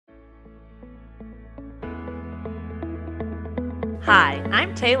Hi,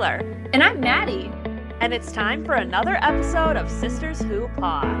 I'm Taylor. And I'm Maddie. And it's time for another episode of Sisters Who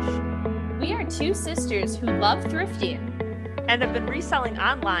Posh. We are two sisters who love thrifting and have been reselling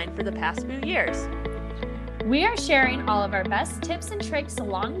online for the past few years. We are sharing all of our best tips and tricks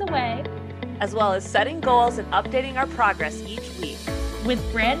along the way, as well as setting goals and updating our progress each week, with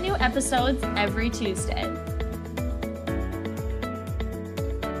brand new episodes every Tuesday.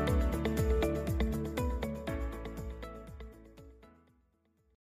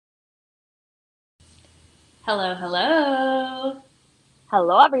 Hello, hello.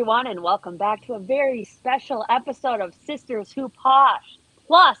 Hello, everyone, and welcome back to a very special episode of Sisters Who Posh,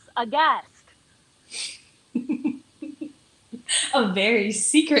 plus a guest. A very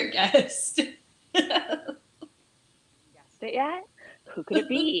secret guest. Guessed it yet? Who could it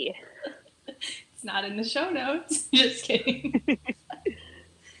be? It's not in the show notes. Just kidding.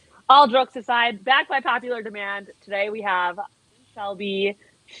 All jokes aside, back by popular demand, today we have Shelby.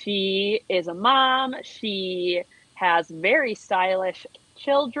 She is a mom. She has very stylish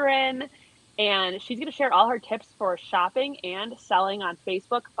children, and she's going to share all her tips for shopping and selling on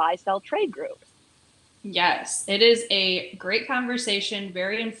Facebook buy-sell trade groups. Yes, it is a great conversation,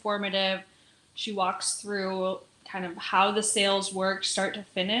 very informative. She walks through kind of how the sales work start to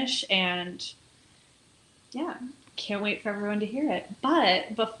finish, and yeah, can't wait for everyone to hear it.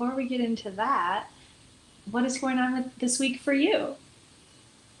 But before we get into that, what is going on this week for you?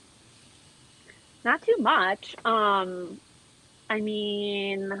 Not too much. I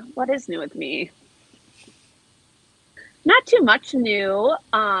mean, what is new with me? Not too much new.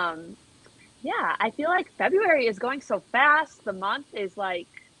 Yeah, I feel like February is going so fast. The month is like,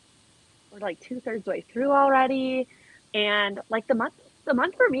 we're like 2/3 way through already. And like the month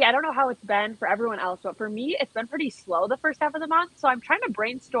for me, I don't know how it's been for everyone else, but for me, it's been pretty slow the first half of the month. So I'm trying to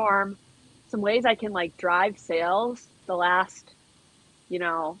brainstorm some ways I can like drive sales the last,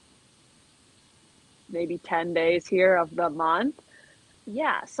 maybe 10 days here of the month.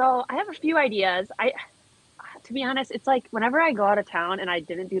 Yeah, so I have a few ideas. To be honest, it's like whenever I go out of town and I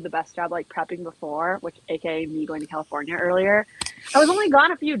didn't do the best job like prepping before, which AKA me going to California earlier, I was only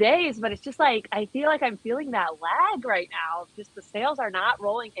gone a few days, but it's just like I feel like I'm feeling that lag right now. Just the sales are not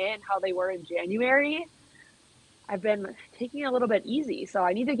rolling in how they were in January. I've been taking it a little bit easy, so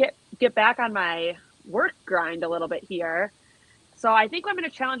I need to get back on my work grind a little bit here. So I think I'm going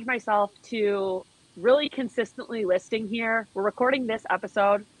to challenge myself to really consistently listing here. We're recording this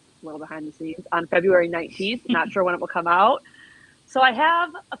episode, a little behind the scenes, on February 19th. Not sure when it will come out. So I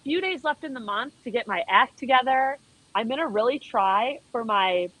have a few days left in the month to get my act together. I'm going to really try for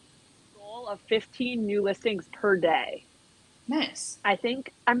my goal of 15 new listings per day. Nice. I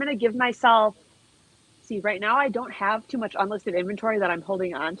think I'm going to give myself, right now I don't have too much unlisted inventory that I'm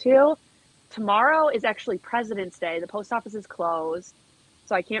holding on to. Tomorrow is actually President's Day. The post office is closed,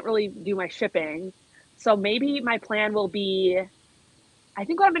 so I can't really do my shipping. So maybe my plan will be, I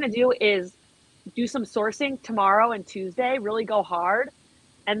think what I'm going to do is do some sourcing tomorrow and Tuesday, really go hard,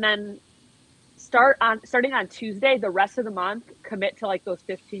 and then starting on Tuesday, the rest of the month, commit to like those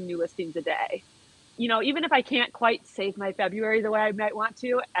 15 new listings a day. Even if I can't quite save my February the way I might want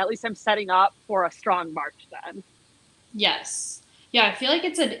to, at least I'm setting up for a strong March then. Yes. Yeah, I feel like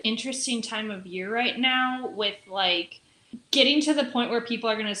it's an interesting time of year right now with like getting to the point where people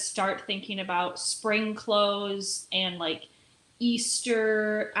are going to start thinking about spring clothes and like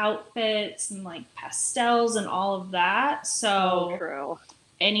Easter outfits and like pastels and all of that. So true.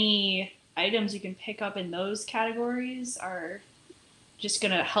 Any items you can pick up in those categories are just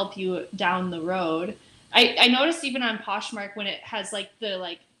going to help you down the road. I noticed even on Poshmark when it has like the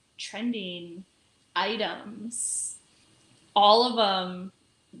like trending items, all of them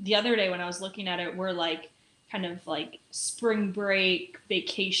the other day when I was looking at it were like kind of like spring break,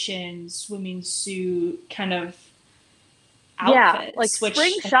 vacation, swimming suit kind of outfits. Yeah, like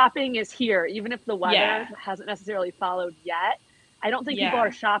spring shopping is here, even if the weather hasn't necessarily followed yet. I don't think people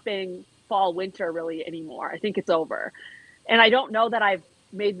are shopping fall, winter really anymore. I think it's over. And I don't know that I've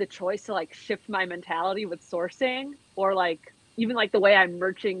made the choice to like shift my mentality with sourcing or like even like the way I'm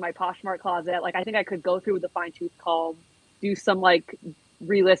merching my Poshmark closet. Like I think I could go through with a fine tooth comb, do some like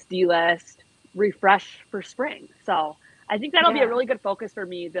relist, delist, refresh for spring. So I think that'll be a really good focus for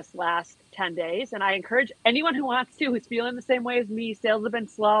me this last 10 days. And I encourage anyone who wants to, who's feeling the same way as me, sales have been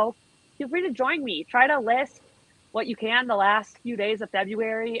slow, feel free to join me. Try to list what you can the last few days of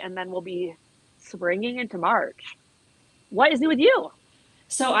February, and then we'll be springing into March. What is new with you?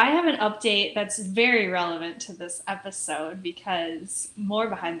 So I have an update that's very relevant to this episode because more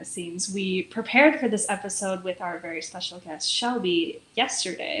behind the scenes, we prepared for this episode with our very special guest, Shelby,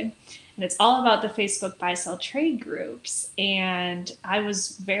 yesterday. and it's all about the Facebook buy sell trade groups. And I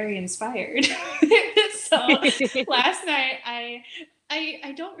was very inspired. So last night,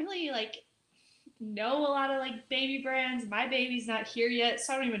 I don't really like know a lot of like baby brands. My baby's not here yet,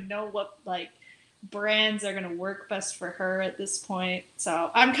 so I don't even know what like brands are gonna work best for her at this point.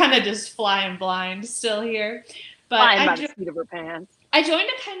 So I'm kind of just flying blind still here. But Flying by the seat of her pants. I joined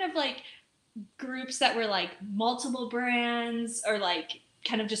a kind of like groups that were like multiple brands or like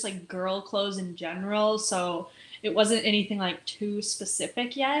kind of just like girl clothes in general. So it wasn't anything like too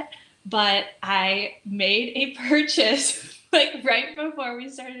specific yet. But I made a purchase like right before we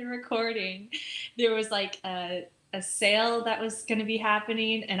started recording. There was like a sale that was going to be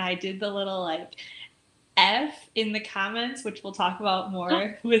happening, and I did the little like F in the comments, which we'll talk about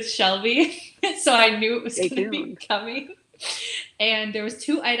more with Shelby. So I knew it was going to be coming. And there was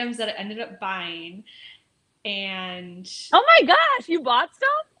 2 items that I ended up buying. And oh my gosh, you bought stuff?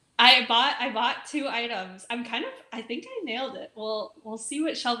 I bought 2 items. I think I nailed it. We'll see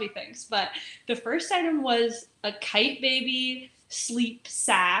what Shelby thinks. But the first item was a Kite Baby sleep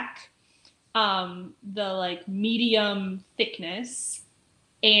sack, the like medium thickness,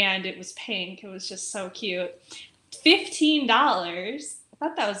 and it was pink. It was just so cute. $15. I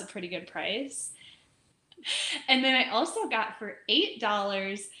thought that was a pretty good price. And then I also got for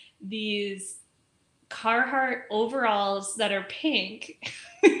 $8 these Carhartt overalls that are pink.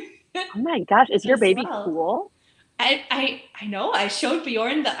 Oh my gosh, is your baby cool? I know. I showed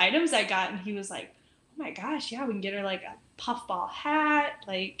Bjorn the items I got, and he was like, "Oh my gosh, yeah, we can get her like a puffball hat.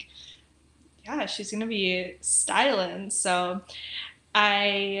 Like, yeah, she's gonna be styling." So,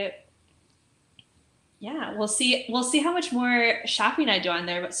 we'll see how much more shopping I do on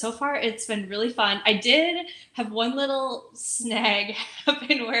there. But so far, it's been really fun. I did have one little snag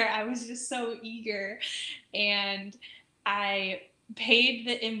happen where I was just so eager, and I paid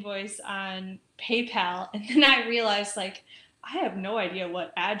the invoice on PayPal, and then I realized like I have no idea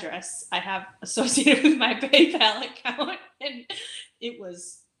what address I have associated with my PayPal account, and it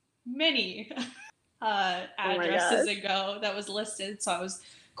was many addresses ago that was listed. So I was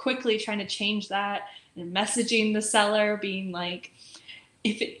quickly trying to change that and messaging the seller, being like,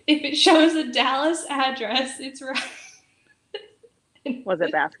 if it shows a Dallas address, it's right. Was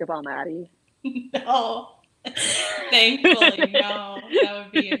it Basketball Maddie? No. Thankfully, no. That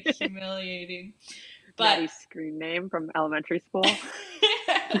would be humiliating. But Maddie's screen name from elementary school.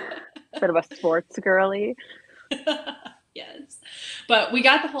 Bit of a sports girly. Yes. But we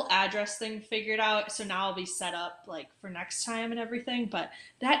got the whole address thing figured out, so now I'll be set up like for next time and everything. But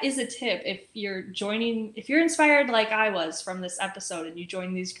that is a tip. If you're inspired like I was from this episode and you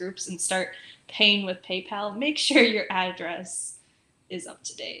join these groups and start paying with PayPal, make sure your address is up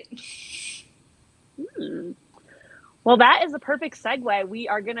to date. Well, that is a perfect segue. We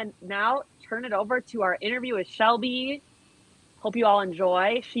are going to now turn it over to our interview with Shelby. Hope you all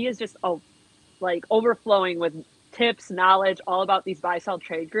enjoy. She is just like overflowing with tips, knowledge, all about these buy sell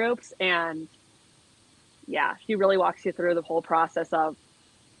trade groups. And yeah, she really walks you through the whole process of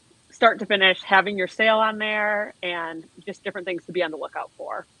start to finish, having your sale on there, and just different things to be on the lookout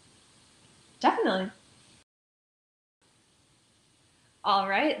for. Definitely. All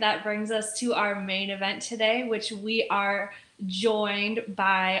right, that brings us to our main event today, which we are joined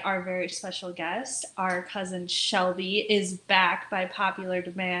by our very special guest. Our cousin Shelby is back by popular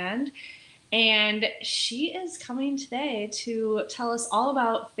demand, and she is coming today to tell us all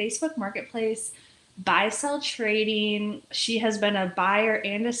about Facebook Marketplace, buy-sell trading. She has been a buyer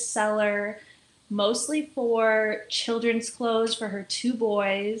and a seller, mostly for children's clothes for her 2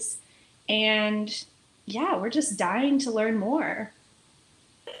 boys. And yeah, we're just dying to learn more.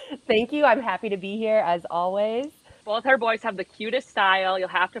 Thank you. I'm happy to be here as always. Both her boys have the cutest style. You'll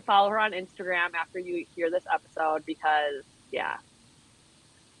have to follow her on Instagram after you hear this episode because, yeah.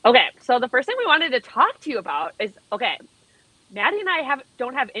 Okay, so the first thing we wanted to talk to you about is, okay, Maddie and I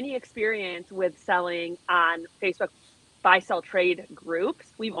don't have any experience with selling on Facebook buy-sell trade groups.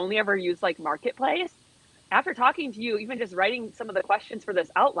 We've only ever used like Marketplace. After talking to you, even just writing some of the questions for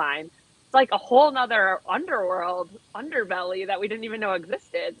this outline, it's like a whole nother underbelly that we didn't even know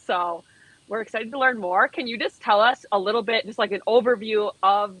existed. So we're excited to learn more. Can you just tell us a little bit, just like an overview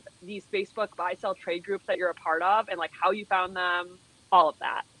of these Facebook buy-sell trade groups that you're a part of and like how you found them, all of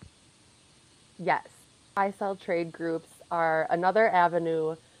that? Yes. Buy-sell trade groups are another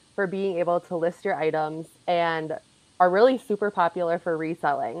avenue for being able to list your items and are really super popular for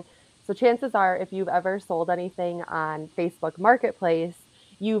reselling. So chances are, if you've ever sold anything on Facebook Marketplace,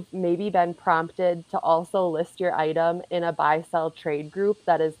 you've maybe been prompted to also list your item in a buy-sell trade group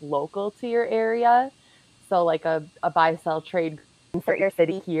that is local to your area. So like a buy-sell trade insert your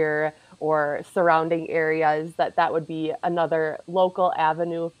city here or surrounding areas, that would be another local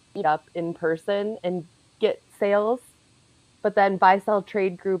avenue to meet up in person and get sales. But then buy sell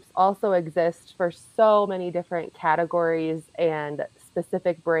trade groups also exist for so many different categories and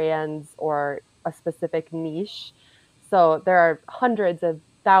specific brands or a specific niche. So there are hundreds of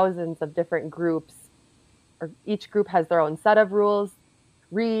thousands of different groups, or each group has their own set of rules.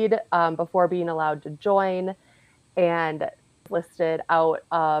 Read before being allowed to join, and listed out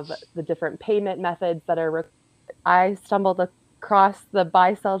of the different payment methods that are. I stumbled across the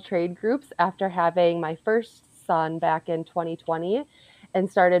buy sell trade groups after having my first son back in 2020 and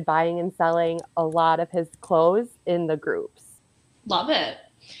started buying and selling a lot of his clothes in the groups. Love it.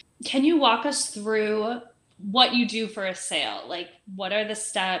 Can you walk us through what you do for a sale? Like, what are the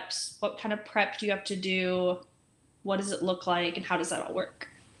steps? What kind of prep do you have to do? What does it look like? And how does that all work?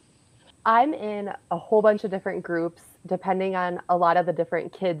 I'm in a whole bunch of different groups, depending on a lot of the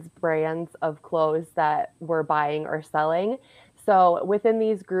different kids' brands of clothes that we're buying or selling. So within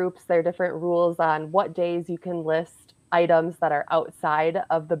these groups, there are different rules on what days you can list items that are outside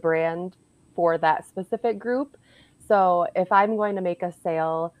of the brand for that specific group. So if I'm going to make a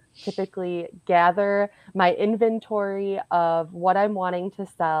sale, typically gather my inventory of what I'm wanting to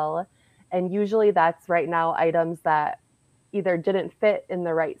sell. And usually that's right now items that either didn't fit in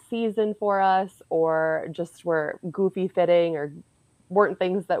the right season for us or just were goofy fitting or weren't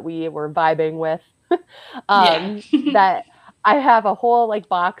things that we were vibing with. That I have a whole like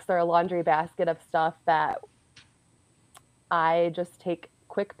box or a laundry basket of stuff that I just take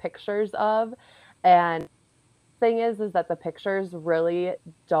quick pictures of. And thing is that the pictures really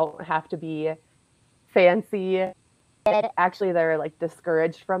don't have to be fancy. Actually, they're like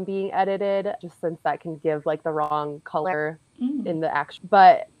discouraged from being edited just since that can give like the wrong color in the action.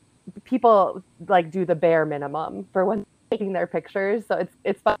 But people like do the bare minimum for when taking their pictures. So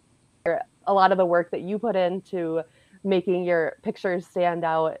it's fun. A lot of the work that you put into making your pictures stand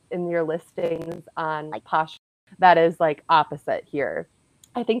out in your listings on like Posh, that is like opposite here.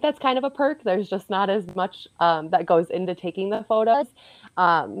 I think that's kind of a perk. There's just not as much that goes into taking the photos.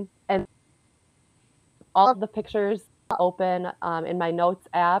 And all of the pictures open in my notes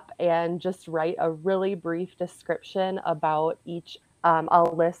app and just write a really brief description about each.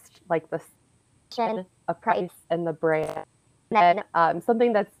 I'll list like the section, a price, and the brand. And then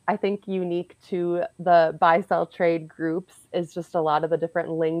something that's I think unique to the buy sell trade groups is just a lot of the different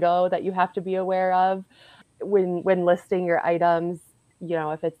lingo that you have to be aware of when listing your items. You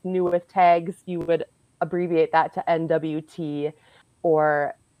know, if it's new with tags, you would abbreviate that to NWT,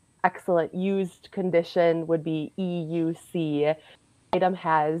 or excellent used condition would be EUC. Item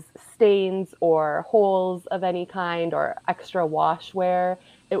has stains or holes of any kind or extra wash wear,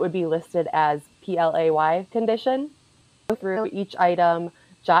 it would be listed as PLAY condition. Go through each item,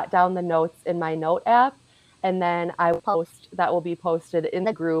 jot down the notes in my note app, and then that will be posted in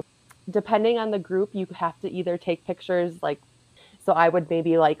the group. Depending on the group, you have to either take pictures, like, so I would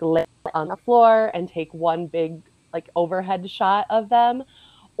maybe like lay on the floor and take one big like overhead shot of them,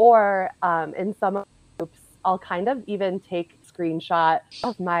 or in some groups, I'll kind of even take a screenshot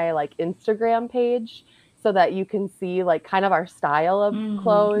of my like Instagram page so that you can see like kind of our style of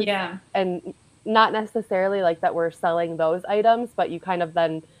clothes. Yeah. And not necessarily like that we're selling those items, but you kind of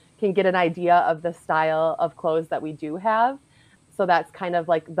then can get an idea of the style of clothes that we do have. So that's kind of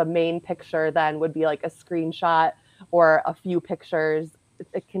like the main picture then would be like a screenshot or a few pictures.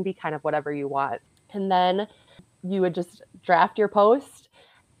 It can be kind of whatever you want. And then you would just draft your post.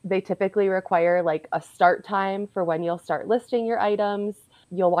 They typically require like a start time for when you'll start listing your items.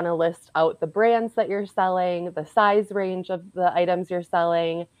 You'll want to list out the brands that you're selling, the size range of the items you're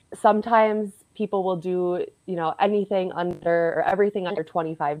selling. Sometimes people will do, you know, anything under or everything under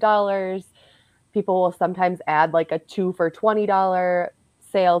 $25. People will sometimes add like a 2 for $20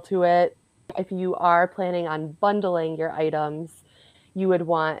 sale to it. If you are planning on bundling your items, you would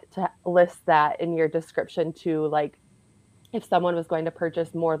want to list that in your description too. Like if someone was going to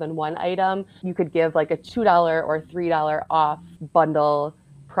purchase more than one item, you could give like a $2 or $3 off bundle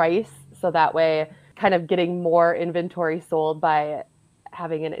price. So that way, kind of getting more inventory sold by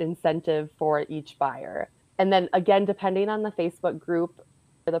having an incentive for each buyer. And then again, depending on the Facebook group,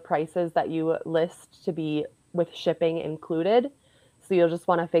 the prices that you list to be with shipping included. So you'll just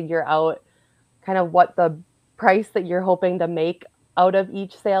want to figure out kind of what the price that you're hoping to make out of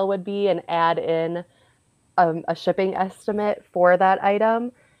each sale would be and add in a shipping estimate for that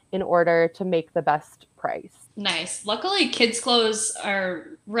item in order to make the best price. Nice. Luckily, kids' clothes are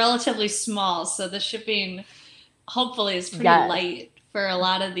relatively small, so the shipping hopefully is pretty light for a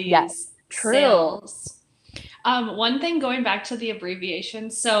lot of these sales. One thing going back to the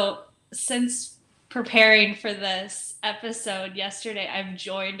abbreviation. So since preparing for this episode yesterday, I've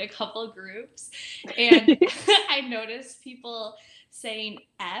joined a couple groups and I noticed people saying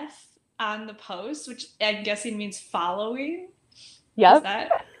F on the post, which I'm guessing means following. Yep. Is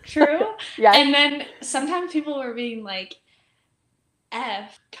that true? Yes. And then sometimes people were being like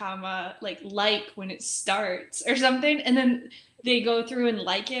F, comma, like when it starts or something. And then they go through and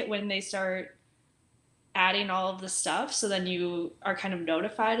like it when they start adding all of the stuff, so then you are kind of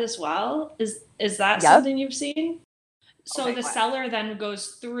notified as well. Is that something you've seen? So the seller then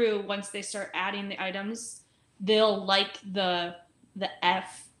goes through, once they start adding the items, they'll like the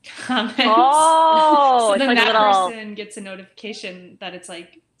F comments. Oh, so then that person gets a notification that it's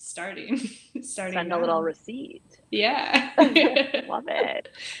like starting send now. a little receipt. Yeah. Love it.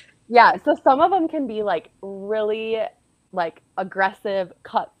 Yeah, so some of them can be like really like aggressive,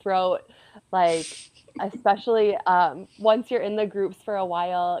 cutthroat, like especially once you're in the groups for a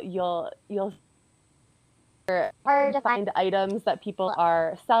while, you'll hard to find items that people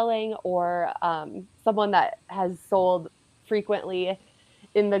are selling, or someone that has sold frequently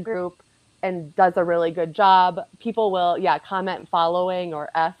in the group and does a really good job. People will comment following or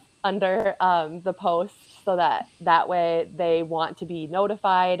F under the post, so that way they want to be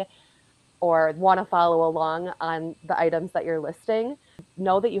notified or want to follow along on the items that you're listing.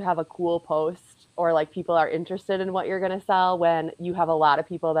 Know that you have a cool post, or like people are interested in what you're going to sell when you have a lot of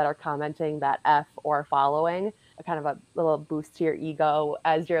people that are commenting that F or following. Kind of a little boost to your ego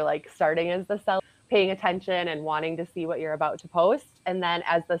as you're like starting as the seller, paying attention and wanting to see what you're about to post. And then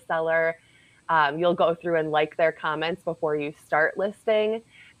as the seller, you'll go through and like their comments before you start listing.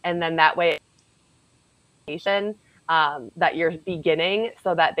 And then that way, that you're beginning,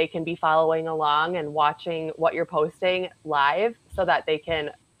 so that they can be following along and watching what you're posting live, so that they can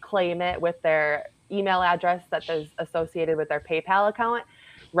claim it with their email address that is associated with their PayPal account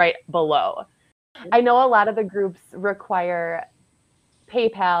right below. I know a lot of the groups require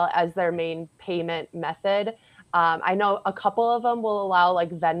PayPal as their main payment method. I know a couple of them will allow like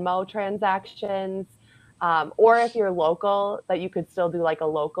Venmo transactions, or if you're local, that you could still do like a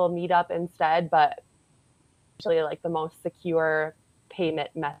local meetup instead, but actually like the most secure payment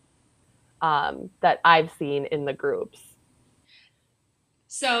method that I've seen in the groups.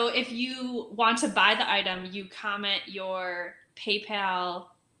 So if you want to buy the item, you comment your PayPal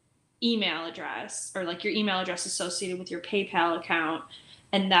email address, or like your email address associated with your PayPal account,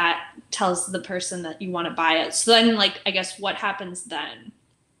 and that tells the person that you want to buy it. So then, like, I guess what happens then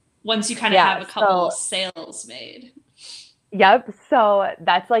once you kind of have a couple sales made? Yep. So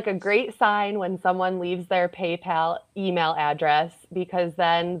that's like a great sign when someone leaves their PayPal email address, because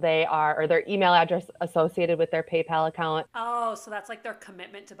then they are, or their email address associated with their PayPal account. Oh, so that's like their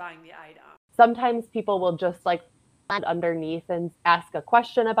commitment to buying the item. Sometimes people will just like underneath and ask a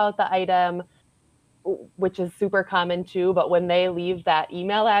question about the item, which is super common too. But when they leave that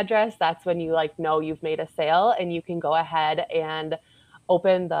email address, that's when you like know you've made a sale, and you can go ahead and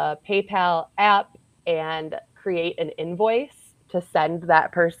open the PayPal app and create an invoice to send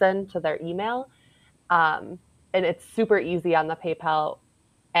that person to their email. And it's super easy on the PayPal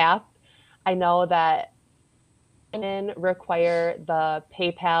app. I know that require the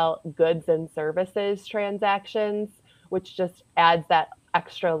PayPal goods and services transactions, which just adds that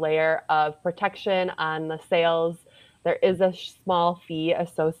extra layer of protection on the sales. There is a small fee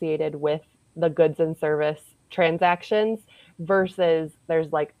associated with the goods and service transactions, versus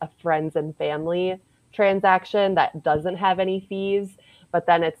there's like a friends and family transaction that doesn't have any fees, but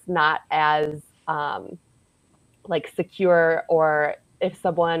then it's not as like secure, or if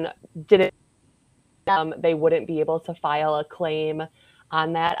someone didn't, they wouldn't be able to file a claim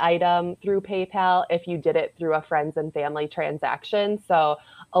on that item through PayPal if you did it through a friends and family transaction. So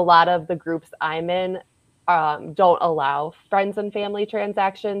a lot of the groups I'm in don't allow friends and family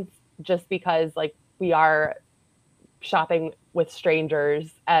transactions, just because like we are shopping with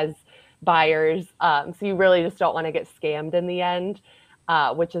strangers as buyers. So you really just don't want to get scammed in the end,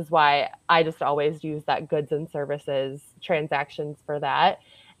 which is why I just always use that goods and services transactions for that.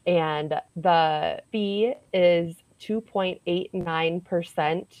 And the fee is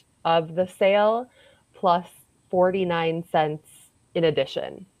 2.89% of the sale plus 49 cents in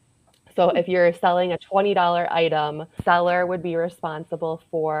addition. So if you're selling a $20 item, seller would be responsible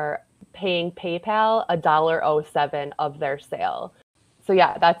for paying PayPal $1.07 of their sale. So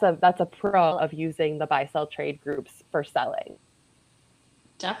yeah, that's a pro of using the buy sell trade groups for selling.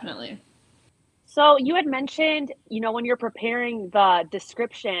 Definitely. So you had mentioned, when you're preparing the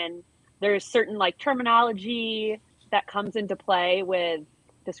description, there's certain like terminology that comes into play with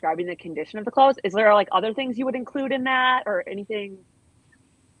describing the condition of the clothes. Is there like other things you would include in that or anything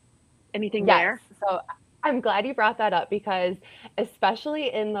Yes. there? So I'm glad you brought that up because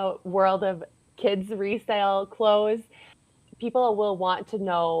especially in the world of kids resale clothes, people will want to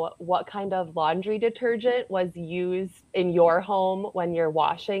know what kind of laundry detergent was used in your home when you're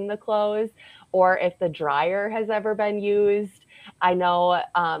washing the clothes, or if the dryer has ever been used. I know,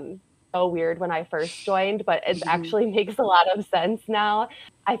 so weird when I first joined, but it actually makes a lot of sense now.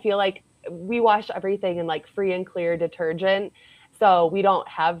 I feel like we wash everything in like free and clear detergent, so we don't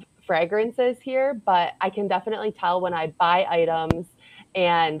have fragrances here, but I can definitely tell when I buy items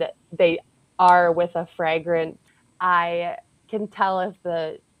and they are with a fragrance. I can tell if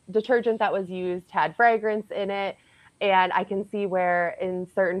the detergent that was used had fragrance in it. And I can see where in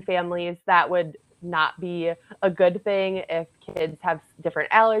certain families that would not be a good thing if kids have different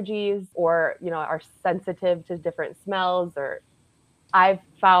allergies or, are sensitive to different smells. Or I've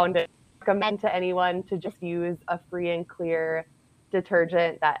found it recommend to anyone to just use a free and clear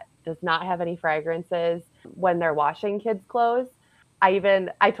detergent that does not have any fragrances when they're washing kids' clothes.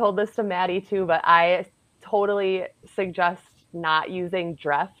 I told this to Maddie too, but I totally suggest not using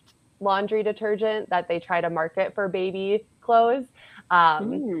Dreft laundry detergent that they try to market for baby clothes.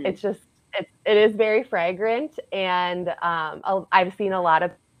 It's just it is very fragrant, and I've seen a lot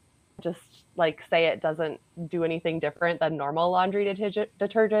of just like say it doesn't do anything different than normal laundry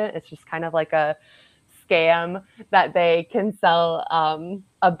detergent. It's just kind of like a scam that they can sell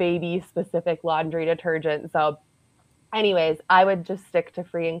a baby specific laundry detergent. So anyways, I would just stick to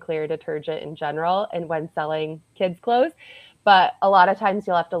free and clear detergent in general and when selling kids clothes. But a lot of times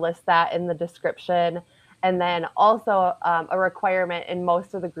you'll have to list that in the description. And then also a requirement in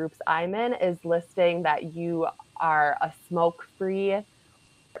most of the groups I'm in is listing that you are a smoke-free,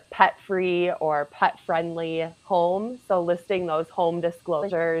 pet-free, or pet-friendly home. So listing those home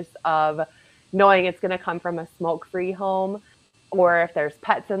disclosures of knowing it's going to come from a smoke-free home, or if there's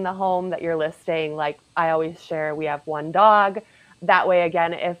pets in the home that you're listing, like I always share, we have one dog. That way,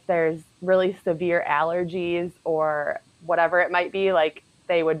 again, if there's really severe allergies or whatever it might be, like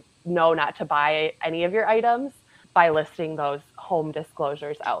they would know not to buy any of your items by listing those home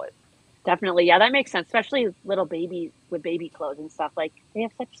disclosures out. Definitely. Yeah, that makes sense. Especially little babies with baby clothes and stuff. Like they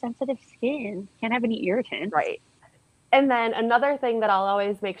have such sensitive skin. Can't have any irritants. Right. And then another thing that I'll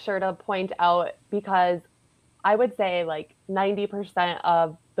always make sure to point out, because I would say like 90%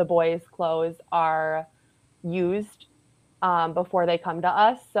 of the boys' clothes are used before they come to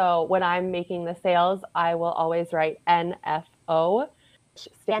us. So when I'm making the sales, I will always write NFO, which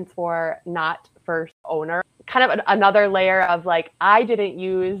stands for not first owner. Kind of another layer of like, I didn't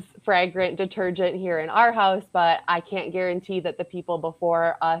use fragrant detergent here in our house, but I can't guarantee that the people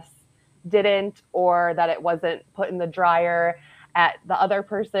before us didn't, or that it wasn't put in the dryer at the other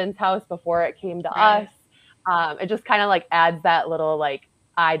person's house before it came to us. It just kind of like adds that little like,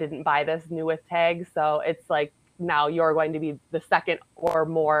 I didn't buy this new with tag. So it's like, now you're going to be the second or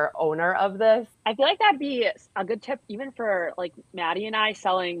more owner of this. I feel like that'd be a good tip even for like Maddie and I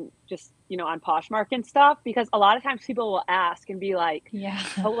selling just, on Poshmark and stuff, because a lot of times people will ask and be like,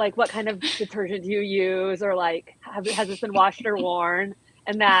 oh, like what kind of detergent do you use? Or like, has this been washed or worn?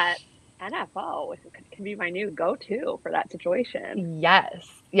 And that NFO can be my new go-to for that situation. Yes.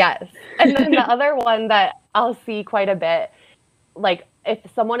 And then the other one that I'll see quite a bit, like if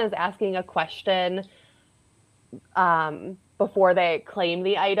someone is asking a question before they claim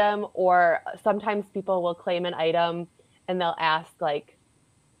the item, or sometimes people will claim an item and they'll ask like,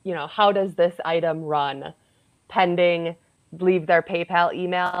 how does this item run? Pending, leave their PayPal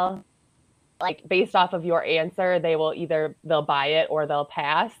email. Like based off of your answer, they'll buy it or they'll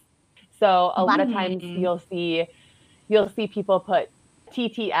pass. So a lot of times you'll see people put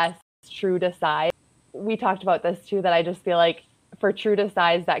TTS, true to size. We talked about this too, that I just feel like for true to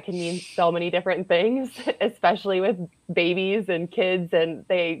size, that can mean so many different things, especially with babies and kids, and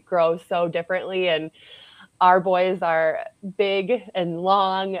they grow so differently. And our boys are big and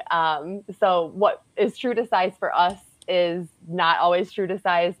long. So what is true to size for us is not always true to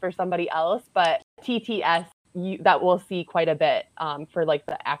size for somebody else, but TTS, that we'll see quite a bit for like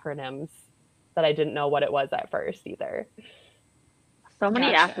the acronyms that I didn't know what it was at first either. So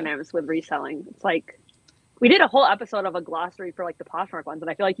many acronyms with reselling. It's like, we did a whole episode of a glossary for like the Poshmark ones, and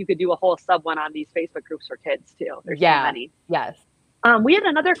I feel like you could do a whole sub one on these Facebook groups for kids too. There's so many. Yes. We had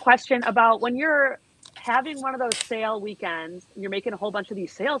another question about when you're having one of those sale weekends and you're making a whole bunch of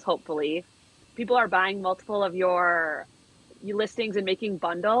these sales, hopefully, people are buying multiple of your listings and making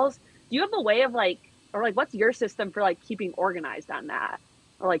bundles. Do you have a way of like, or like what's your system for like keeping organized on that?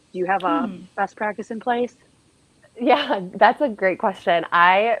 Or like, do you have a best practice in place? Yeah, that's a great question.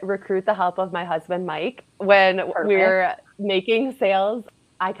 I recruit the help of my husband, Mike. When we're making sales,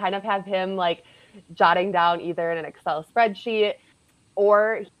 I kind of have him like jotting down either in an Excel spreadsheet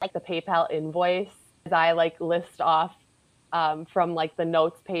or like the PayPal invoice as I like list off from like the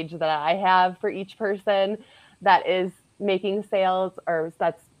notes page that I have for each person that is making sales or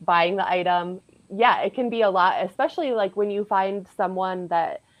that's buying the item. Yeah, it can be a lot, especially like when you find someone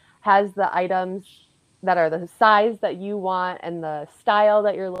that has the items that are the size that you want and the style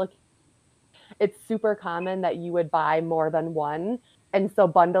that you're looking. It's super common that you would buy more than one. And so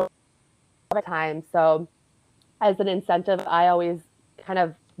bundle all the time. So as an incentive, I always kind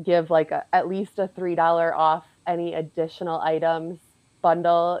of give like at least a $3 off any additional items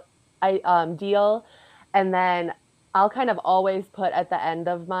bundle deal. And then I'll kind of always put at the end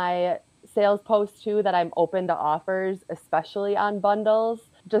of my sales post too that I'm open to offers, especially on bundles,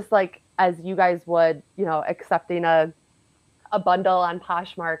 just like as you guys would, accepting a bundle on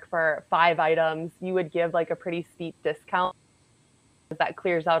Poshmark for 5 items, you would give like a pretty steep discount that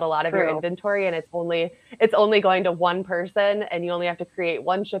clears out a lot of your inventory, and it's only going to one person and you only have to create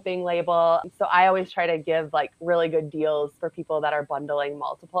one shipping label. So I always try to give like really good deals for people that are bundling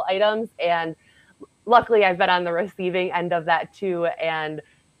multiple items, and luckily I've been on the receiving end of that too, and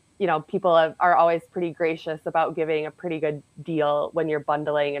people are always pretty gracious about giving a pretty good deal when you're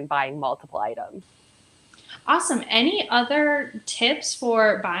bundling and buying multiple items. Awesome. Any other tips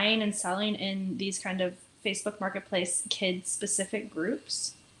for buying and selling in these kind of Facebook Marketplace kid specific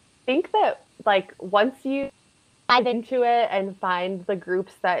groups? I think that like once you dive into it and find the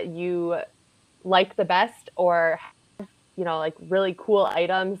groups that you like the best or like really cool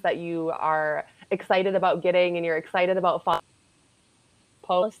items that you are excited about getting and you're excited about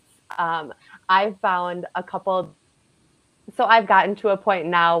posts, I've found a couple. So I've gotten to a point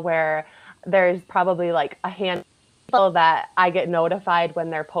now where there's probably like a handful that I get notified when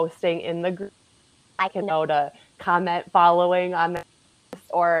they're posting in the group. I can know to comment following on this,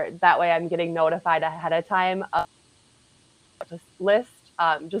 or that way I'm getting notified ahead of time of this list,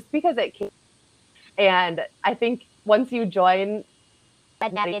 just because it can. And I think once you join,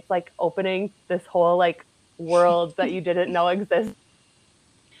 it's like opening this whole like world that you didn't know exists.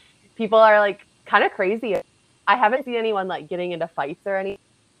 People are like kind of crazy. I haven't seen anyone like getting into fights or anything.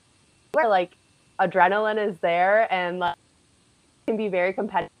 Where like adrenaline is there and like can be very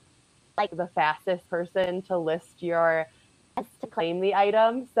competitive. Like the fastest person to list to claim the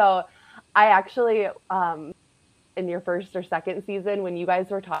item. So I actually in your first or second season when you guys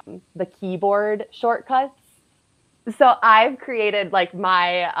were talking the keyboard shortcuts. So I've created like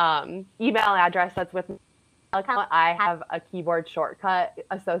my email address that's with my account. I have a keyboard shortcut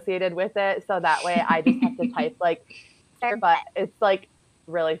associated with it. So that way I just have to type like, but it's like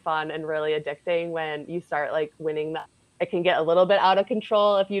really fun and really addicting when you start like winning the. It can get a little bit out of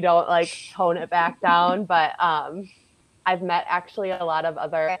control if you don't like tone it back down. But I've met actually a lot of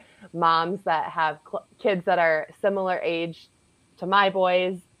other moms that have kids that are similar age to my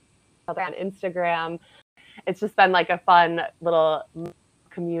boys on Instagram. It's just been like a fun little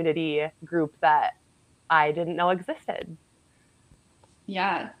community group that I didn't know existed.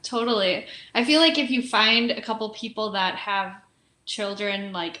 Yeah, totally. I feel like if you find a couple people that have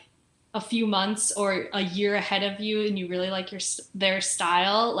children like a few months or a year ahead of you and you really like their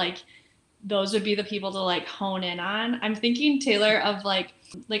style, like those would be the people to like hone in on. I'm thinking, Taylor, of like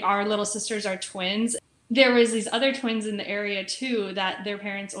our little sisters are twins. There was these other twins in the area too that their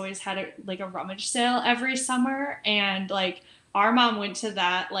parents always had a rummage sale every summer, and like our mom went to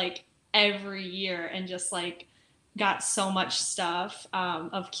that like every year and just like got so much stuff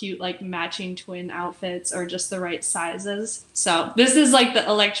of cute like matching twin outfits or just the right sizes. So this is like the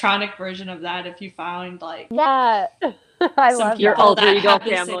electronic version of that if you found like I love your alter ego have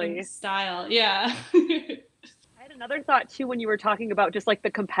family the same style. Yeah. I had another thought too when you were talking about just like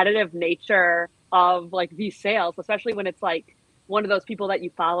the competitive nature of like these sales, especially when it's like one of those people that you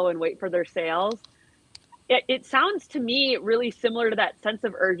follow and wait for their sales. It sounds to me really similar to that sense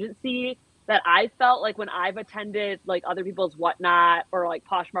of urgency that I felt like when I've attended like other people's Whatnot or like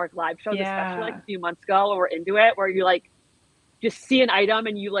Poshmark live shows, especially like a few months ago when we're into it, where you like just see an item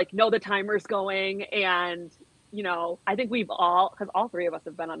and you like know the timer's going. And, I think we've because all three of us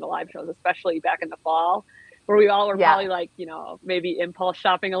have been on the live shows, especially back in the fall, where we all were probably like, maybe impulse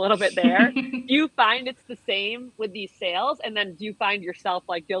shopping a little bit there. Do you find it's the same with these sales? And then do you find yourself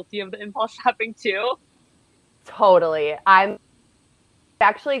like guilty of the impulse shopping too? Totally. I've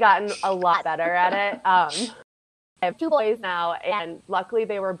actually gotten a lot better at it. I have 2 boys now, and luckily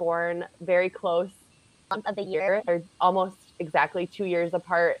they were born very close month of the year. They're almost exactly 2 years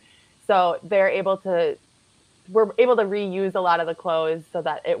apart. So they're able to we're able to reuse a lot of the clothes so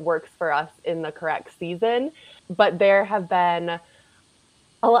that it works for us in the correct season. But there have been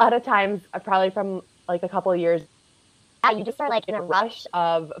a lot of times, probably from like a couple of years, you just are like in a rush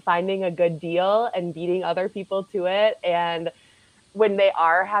of finding a good deal and beating other people to it. And when they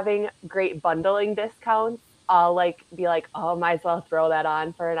are having great bundling discounts, I'll like be like, oh, might as well throw that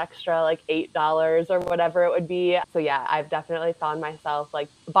on for an extra like $8 or whatever it would be. So yeah, I've definitely found myself like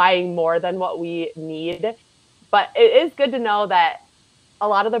buying more than what we need. But it is good to know that a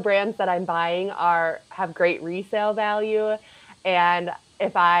lot of the brands that I'm buying have great resale value. And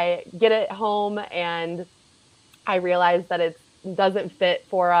if I get it home and I realize that it doesn't fit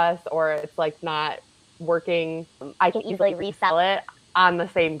for us or it's like not working, I can easily resell it on the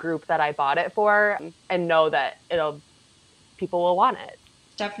same group that I bought it for and know that people will want it.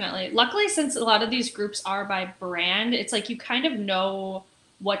 Definitely. Luckily, since a lot of these groups are by brand, it's like you kind of know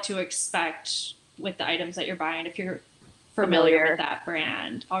what to expect with the items that you're buying if you're familiar with that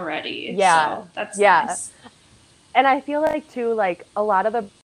brand already. Yeah. So that's nice. And I feel like too, like a lot of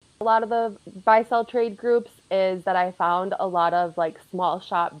the buy sell trade groups is that I found a lot of like small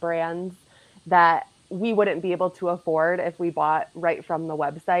shop brands that we wouldn't be able to afford if we bought right from the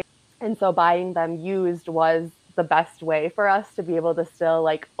website. And so buying them used was the best way for us to be able to still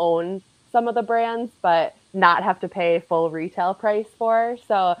like own some of the brands, but not have to pay full retail price for.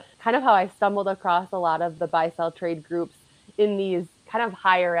 So kind of how I stumbled across a lot of the buy sell trade groups in these kind of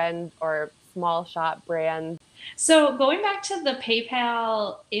higher end or small shop brands. So going back to the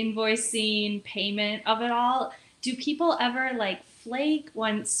PayPal invoicing payment of it all, do people ever like flake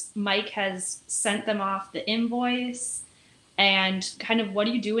once Mike has sent them off the invoice? And kind of what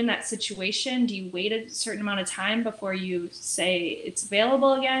do you do in that situation? Do you wait a certain amount of time before you say it's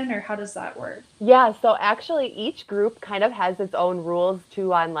available again, or how does that work? Yeah, so actually each group kind of has its own rules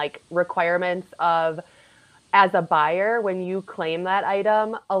too on like requirements of, as a buyer, when you claim that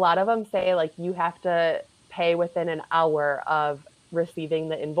item, a lot of them say like you have to pay within an hour of receiving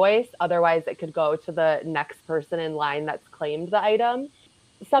the invoice. Otherwise, it could go to the next person in line that's claimed the item.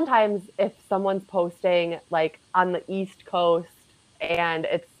 Sometimes if someone's posting like on the East Coast and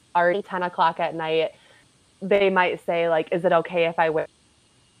it's already 10 o'clock at night, they might say like, is it okay if I wait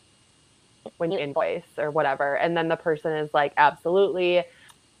when you invoice or whatever? And then the person is like, absolutely.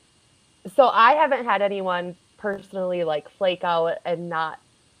 So I haven't had anyone personally like flake out and not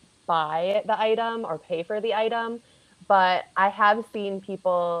buy the item or pay for the item, but I have seen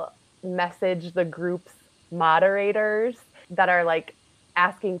people message the group's moderators that are like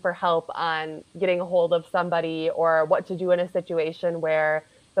asking for help on getting a hold of somebody or what to do in a situation where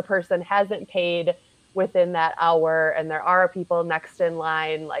the person hasn't paid within that hour and there are people next in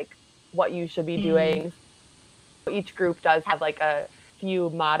line, like what you should be doing. Each group does have like a few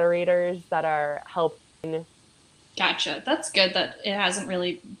moderators that are helping. Gotcha. That's good that it hasn't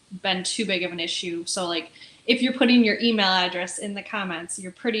really been too big of an issue. So like if you're putting your email address in the comments,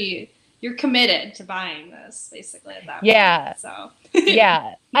 you're committed to buying this basically at that point. So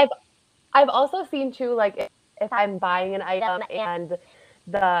yeah. I've also seen too, like if I'm buying an item and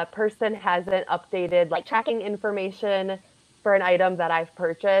the person hasn't updated like tracking information for an item that I've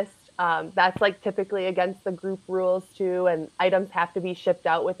purchased, that's like typically against the group rules too. And items have to be shipped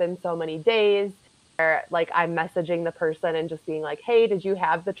out within so many days. Or like I'm messaging the person and just being like, hey, did you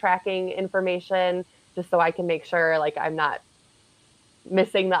have the tracking information? Just so I can make sure like I'm not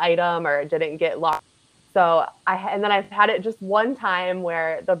missing the item or it didn't get lost. So and then I've had it just one time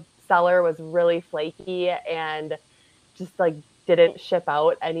where the seller was really flaky and just like didn't ship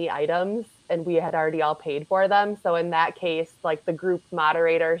out any items and we had already all paid for them. So in that case, like the group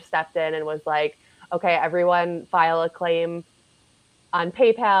moderator stepped in and was like, okay, everyone file a claim on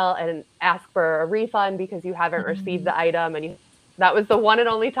PayPal and ask for a refund because you haven't received the item. And that was the one and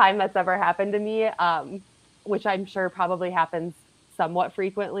only time that's ever happened to me, which I'm sure probably happens somewhat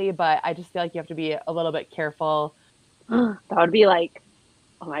frequently, but I just feel like you have to be a little bit careful. That would be like,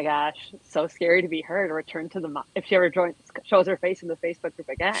 oh my gosh, it's so scary to be her to return to the if she ever shows her face in the Facebook group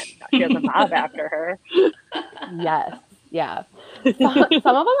again. She has a mob after her. Yes, yeah.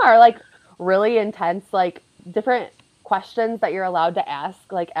 Some of them are like really intense, like different questions that you're allowed to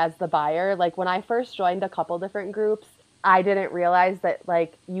ask, like as the buyer. Like when I first joined a couple different groups, I didn't realize that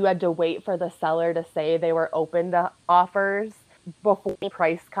like you had to wait for the seller to say they were open to offers before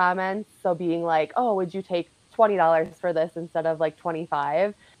price comments. So being like, oh, would you take $20 for this instead of like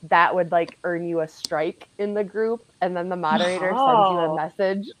 25? That would like earn you a strike in the group. And then the moderator sends you a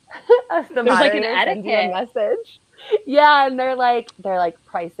message. The moderator sends you a message. Yeah, and they're like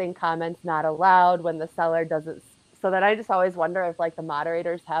pricing comments not allowed when the seller doesn't. So then I just always wonder if like the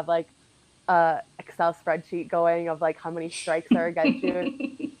moderators have like a Excel spreadsheet going of like how many strikes are against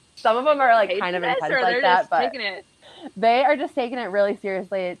you. Some of them are like kind of intense like that, but they are just taking it really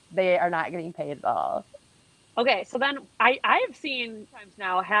seriously. They are not getting paid at all. Okay, so then I have seen times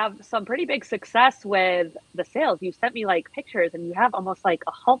now have some pretty big success with the sales. You sent me like pictures and you have almost like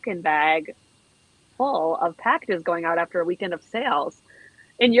a Hulken bag full of packages going out after a weekend of sales.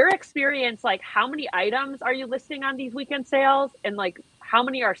 In your experience, like how many items are you listing on these weekend sales? And like how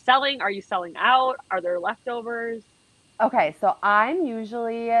many are selling? Are you selling out? Are there leftovers? Okay, so I'm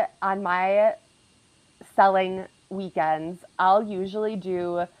usually on my selling weekends, I'll usually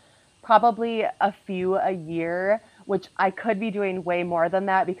do probably a few a year, which I could be doing way more than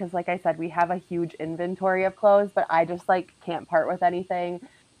that because like I said, we have a huge inventory of clothes, but I just like can't part with anything.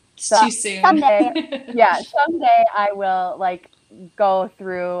 It's So too soon. someday I will like go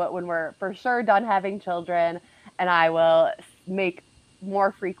through when we're for sure done having children and I will make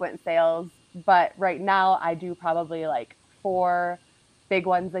more frequent sales. But right now I do probably like 4 big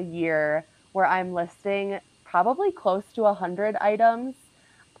ones a year where I'm listing probably close to 100 items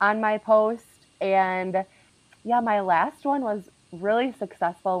on my post. And yeah, my last one was really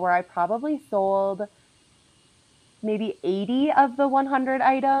successful where I probably sold maybe 80 of the 100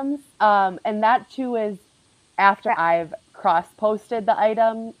 items. And that too is after I've cross posted the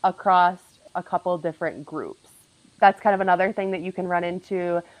item across a couple different groups. That's kind of another thing that you can run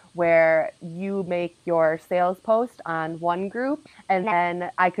into where you make your sales post on one group and then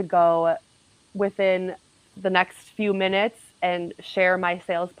I could go within the next few minutes and share my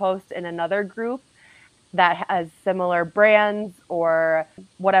sales post in another group that has similar brands or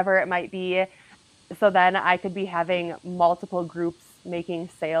whatever it might be. So then I could be having multiple groups making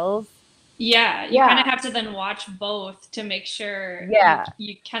sales. Yeah, you kind of have to then watch both to make sure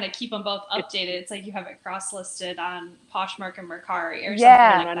you kind of keep them both updated. It's like you have it cross-listed on Poshmark and Mercari or something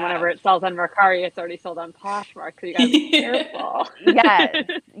like that. Whenever it sells on Mercari, it's already sold on Poshmark, so you gotta be careful.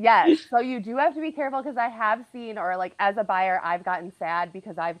 Yes. So you do have to be careful because I have seen, or like as a buyer, I've gotten sad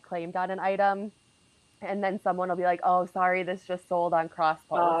because I've claimed on an item and then someone will be like, oh, sorry, this just sold on CrossPost.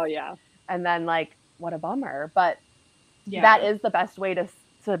 Oh, yeah. And then like, what a bummer. But that is the best way to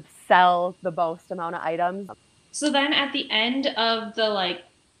sell the most amount of items. So then at the end of the like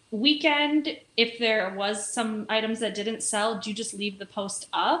weekend, if there was some items that didn't sell, do you just leave the post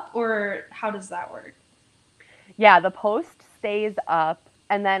up or how does that work? Yeah, the post stays up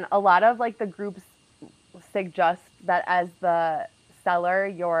and then a lot of like the groups suggest that as the seller,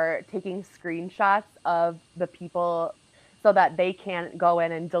 you're taking screenshots of the people so that they can't go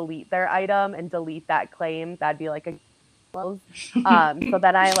in and delete their item and delete that claim. That'd be like a so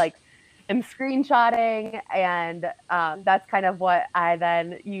then I like am screenshotting and that's kind of what I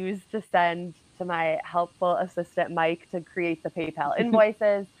then use to send to my helpful assistant Mike to create the PayPal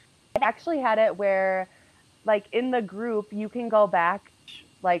invoices. I actually had it where like in the group you can go back,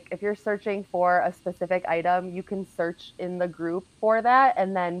 like if you're searching for a specific item you can search in the group for that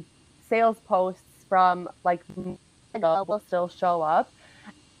and then sales posts from like will still show up.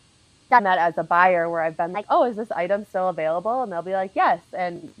 Done that as a buyer where I've been like, oh, is this item still available? And they'll be like, yes,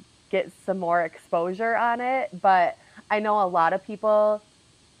 and get some more exposure on it. But I know a lot of people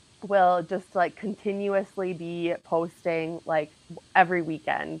will just like continuously be posting like every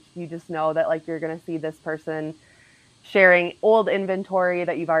weekend. You just know that like you're going to see this person sharing old inventory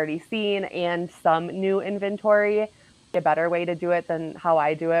that you've already seen and some new inventory. A better way to do it than how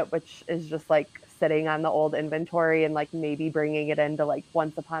I do it, which is just like sitting on the old inventory and like maybe bringing it into like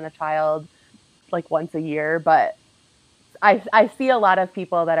Once Upon a Child like once a year. But I see a lot of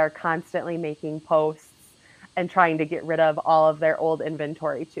people that are constantly making posts and trying to get rid of all of their old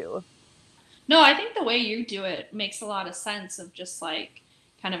inventory too. No, I think the way you do it makes a lot of sense of just like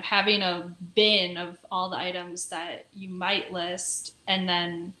kind of having a bin of all the items that you might list and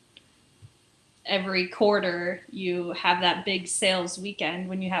then every quarter you have that big sales weekend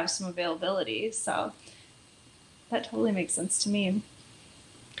when you have some availability. So that totally makes sense to me.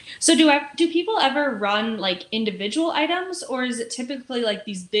 So do people ever run like individual items or is it typically like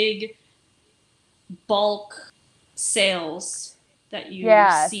these big bulk sales that you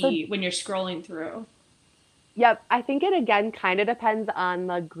see when you're scrolling through? Yep. I think it again kind of depends on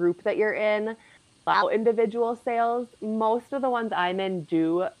the group that you're in. Allow individual sales. Most of the ones I'm in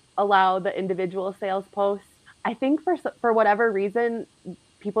do allow the individual sales posts. I think for whatever reason,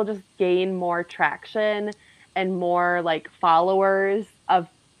 people just gain more traction and more like followers of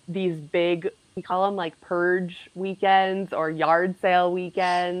these big, we call them like purge weekends or yard sale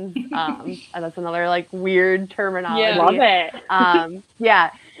weekends. And that's another like weird terminology. Yeah, love it.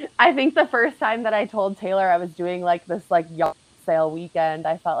 Yeah. I think the first time that I told Taylor I was doing like this like yard sale weekend.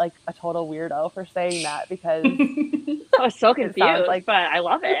 I felt like a total weirdo for saying that because I was so it sounds confused, like, but I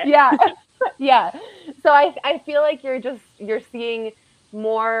love it. yeah, yeah. So I feel like you're seeing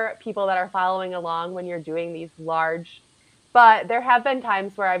more people that are following along when you're doing these large, but there have been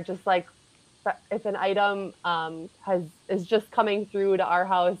times where I've just like, if an item is just coming through to our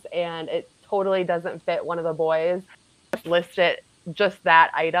house and it totally doesn't fit one of the boys, list it just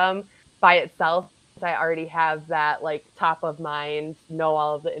that item by itself. I already have that like top of mind, know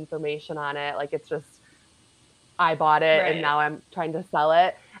all of the information on it. Like it's just I bought it Right. and now I'm trying to sell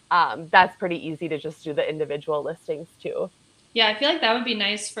it. That's pretty easy to just do the individual listings too. Yeah, I feel like that would be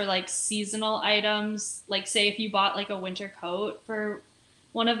nice for like seasonal items. Like say if you bought like a winter coat for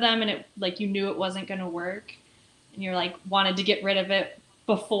one of them and it like you knew it wasn't going to work and you're like wanted to get rid of it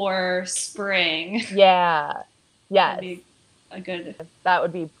before spring. Yeah. Yes. That'd be a good. That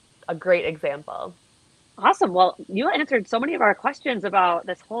would be a great example. Awesome. Well, you answered so many of our questions about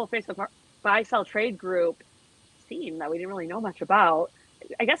this whole Facebook buy, sell, trade group scene that we didn't really know much about.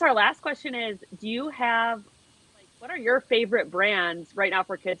 I guess our last question is, do you have, like, what are your favorite brands right now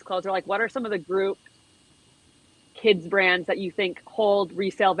for kids clothes? Or like, what are some of the group kids brands that you think hold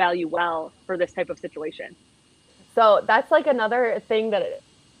resale value well for this type of situation? So that's like another thing that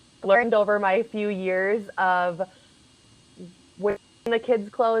I learned over my few years of wearing the kids'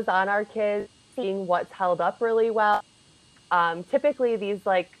 clothes on our kids, seeing what's held up really well. Typically, these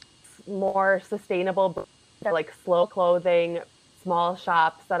like more sustainable brands are like Slow Clothing, small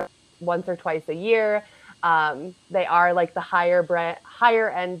shops that are once or twice a year. They are like the higher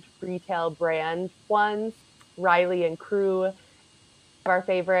end retail brand ones. Riley and Crew, our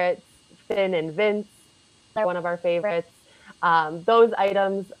favorites. Finn and Vince, they're one of our favorites. Those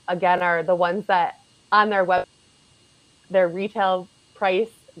items again are the ones that on their web, their retail price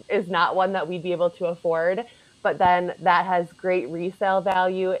is not one that we'd be able to afford, but then that has great resale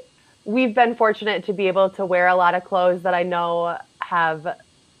value. We've been fortunate to be able to wear a lot of clothes that I know have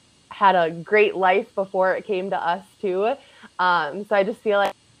had a great life before it came to us too. So I just feel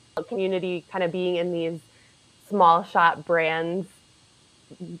like community kind of being in these small shop brands,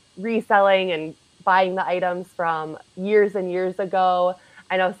 reselling and buying the items from years and years ago.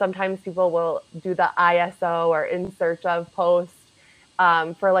 I know sometimes people will do the ISO or in search of post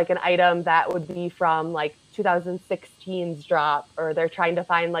for like an item that would be from like 2016's drop, or they're trying to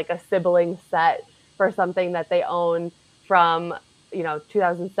find like a sibling set for something that they own from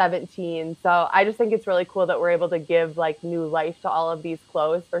 2017. So I just think it's really cool that we're able to give like new life to all of these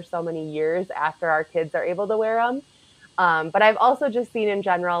clothes for so many years after our kids are able to wear them. But I've also just seen in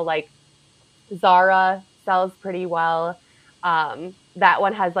general, like Zara sells pretty well. That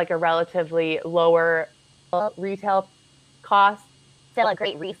one has like a relatively lower retail cost, still a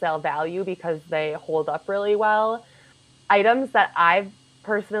great resale value because they hold up really well. Items that I've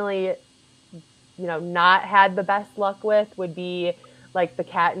personally, not had the best luck with would be like the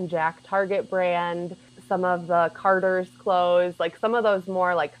Cat and Jack Target brand, some of the Carter's clothes, like some of those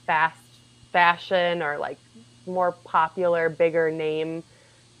more like fast fashion or like more popular, bigger name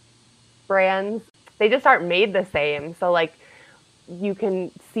brands. They just aren't made the same. So like you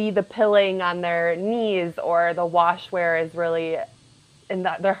can see the pilling on their knees, or the washwear is really, and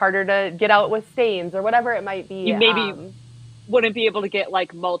they're harder to get out with stains or whatever it might be. You maybe wouldn't be able to get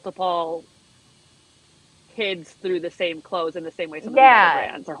like multiple kids through the same clothes in the same way some of the other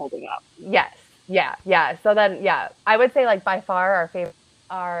brands are holding up. Yes. Yeah. So then, I would say like by far our favorite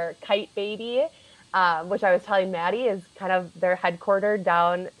are Kite Baby, which I was telling Maddie is kind of, they're headquartered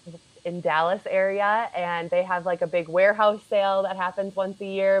down in Dallas area, and they have like a big warehouse sale that happens once a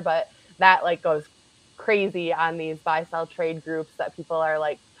year, but that like goes crazy on these buy sell trade groups that people are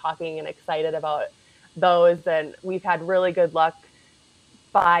like talking and excited about those. And we've had really good luck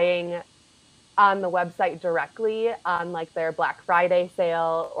buying on the website directly on like their Black Friday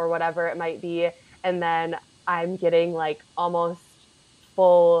sale or whatever it might be, and then I'm getting like almost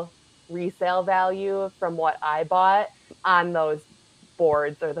full resale value from what I bought on those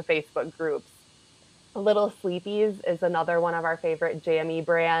boards or the Facebook groups. Little Sleepies is another one of our favorite JME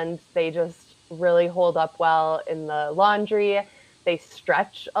brands. They just really hold up well in the laundry. They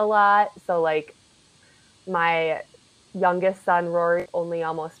stretch a lot. So like my youngest son, Rory, only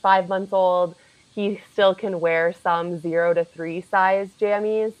almost 5 months old. He still can wear some 0 to 3 size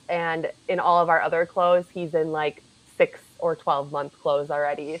jammies. And in all of our other clothes, he's in like 6 or 12 month clothes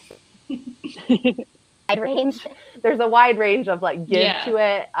already. Range. There's a wide range of like give to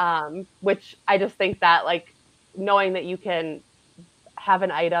it, which I just think that like knowing that you can have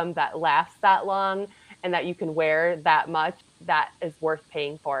an item that lasts that long and that you can wear that much, that is worth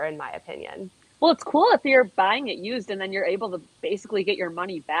paying for, in my opinion. Well, it's cool if you're buying it used and then you're able to basically get your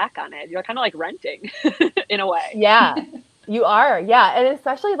money back on it. You're kind of like renting in a way. Yeah, you are. Yeah. And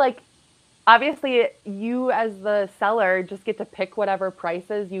especially like, obviously, you as the seller just get to pick whatever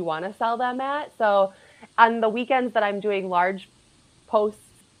prices you want to sell them at. So on the weekends that I'm doing large posts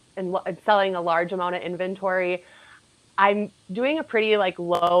and selling a large amount of inventory, I'm doing a pretty like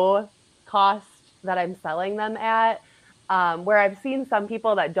low cost that I'm selling them at. Where I've seen some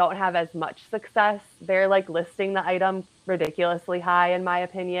people that don't have as much success, they're like listing the item ridiculously high, in my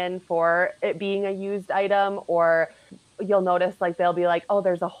opinion, for it being a used item. Or you'll notice like they'll be like, oh,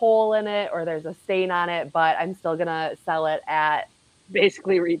 there's a hole in it or there's a stain on it, but I'm still gonna sell it at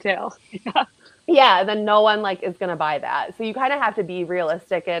Basically retail. yeah. Then no one like is gonna buy that. So you kind of have to be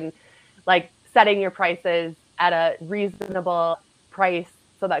realistic and like setting your prices at a reasonable price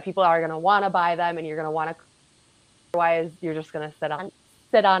so that people are gonna want to buy them and you're gonna want to. Otherwise, you're just gonna sit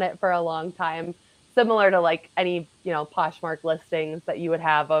on it for a long time. Similar to like any Poshmark listings that you would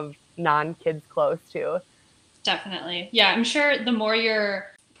have of non-kids clothes too. Definitely. Yeah, I'm sure the more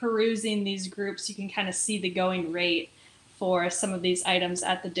you're perusing these groups, you can kind of see the going rate for some of these items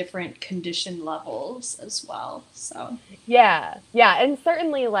at the different condition levels as well. So yeah, and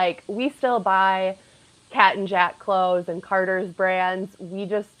certainly like we still buy Cat and Jack clothes and Carter's brands. We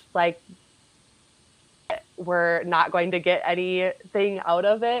just like we're not going to get anything out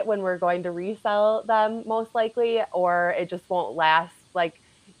of it when we're going to resell them most likely, or it just won't last. Like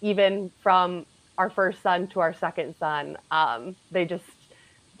even from our first son to our second son, they just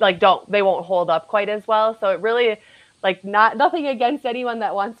like they won't hold up quite as well. So it really like nothing against anyone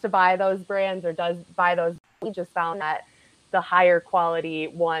that wants to buy those brands or does buy those. We just found that the higher quality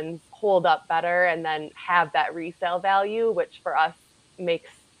ones hold up better and then have that resale value, which for us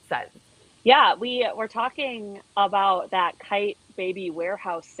makes sense. Yeah, we're talking about that Kite Baby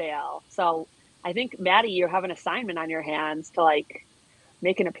warehouse sale. So I think, Maddie, you have an assignment on your hands to like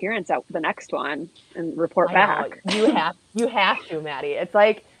make an appearance at the next one and report back. You have to, Maddie. It's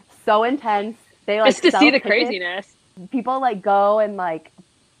like so intense. They like just to see the tickets. craziness. People like go and like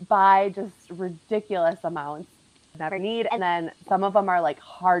buy just ridiculous amounts never need, and then some of them are like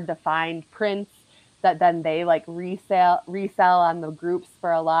hard to find prints that then they like resell on the groups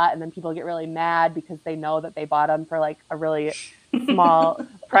for a lot, and then people get really mad because they know that they bought them for like a really small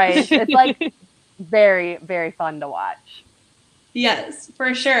price. It's like very, very fun to watch. Yes,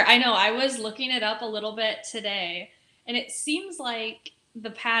 for sure. I know. I was looking it up a little bit today, and it seems like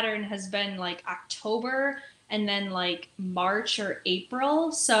the pattern has been like October and then like March or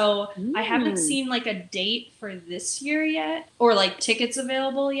April. So I haven't seen like a date for this year yet or like tickets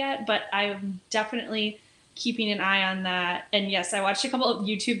available yet, but I'm definitely keeping an eye on that. And yes, I watched a couple of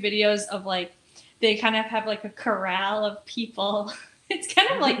YouTube videos of like, they kind of have like a corral of people. It's kind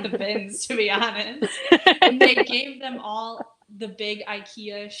of like the bins, to be honest. And they gave them all the big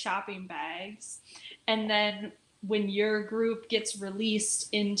IKEA shopping bags. And then when your group gets released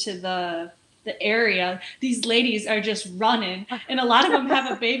into the area, these ladies are just running, and a lot of them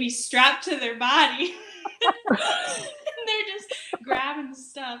have a baby strapped to their body. And they're just grabbing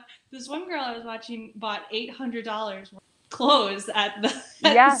stuff. This one girl I was watching bought $800 worth of clothes at the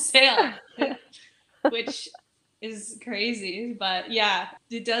sale, which is crazy. But yeah,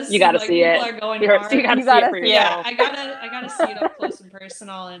 it does. You gotta like see people it. Are going hard. You gotta see it for yourself. Yeah, I gotta see it up close and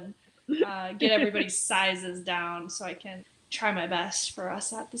personal and get everybody's sizes down so I can try my best for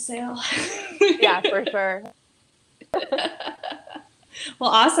us at the sale. Yeah, for sure. Well,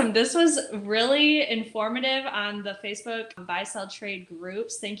 awesome. This was really informative on the Facebook buy, sell, trade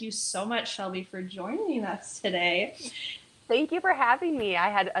groups. Thank you so much, Shelby, for joining us today. Thank you for having me. I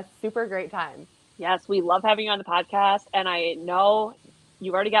had a super great time. Yes, we love having you on the podcast. And I know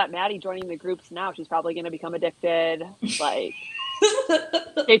you've already got Maddie joining the groups now. She's probably going to become addicted. Like,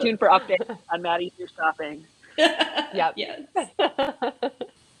 stay tuned for updates on Maddie's new shopping. Yep. Yes.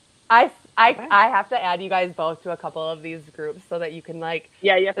 I have to add you guys both to a couple of these groups so that you can like.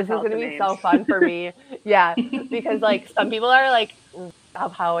 Yeah, you have to. This is going to be so fun for me. Yeah, because like some people are like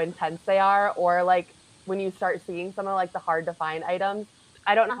of how intense they are, or like when you start seeing some of like the hard to find items.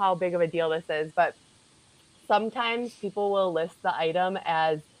 I don't know how big of a deal this is, but sometimes people will list the item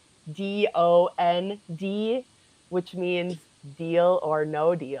as DOND, which means deal or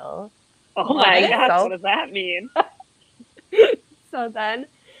no deal. Oh my God, what does that mean? So then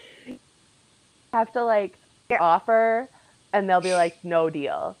you have to like offer and they'll be like, no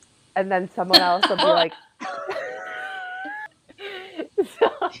deal. And then someone else will be like,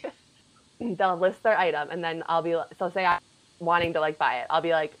 so they'll list their item and then I'll be, so say I'm wanting to like buy it. I'll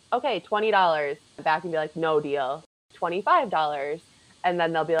be like, okay, $20. Back and be like, no deal. $25. And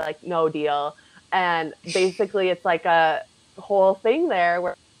then they'll be like, no deal. And basically it's like a whole thing there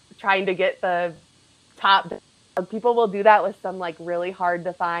where trying to get the top. People will do that with some like really hard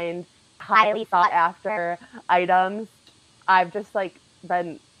to find, highly sought after items. I've just like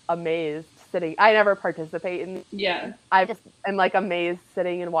been amazed sitting. I never participate in. Yeah. I just am like amazed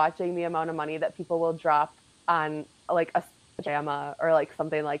sitting and watching the amount of money that people will drop on like a pajama or like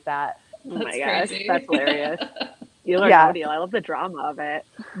something like that. Oh my That's gosh, crazy. that's hilarious. Deal or Yeah. no deal. I love the drama of it.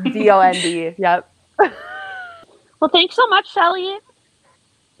 DOND. Yep. Well, thanks so much, Shelly.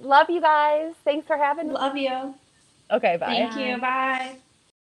 Love you guys. Thanks for having me. Love you. Okay, bye. Thank you. Bye.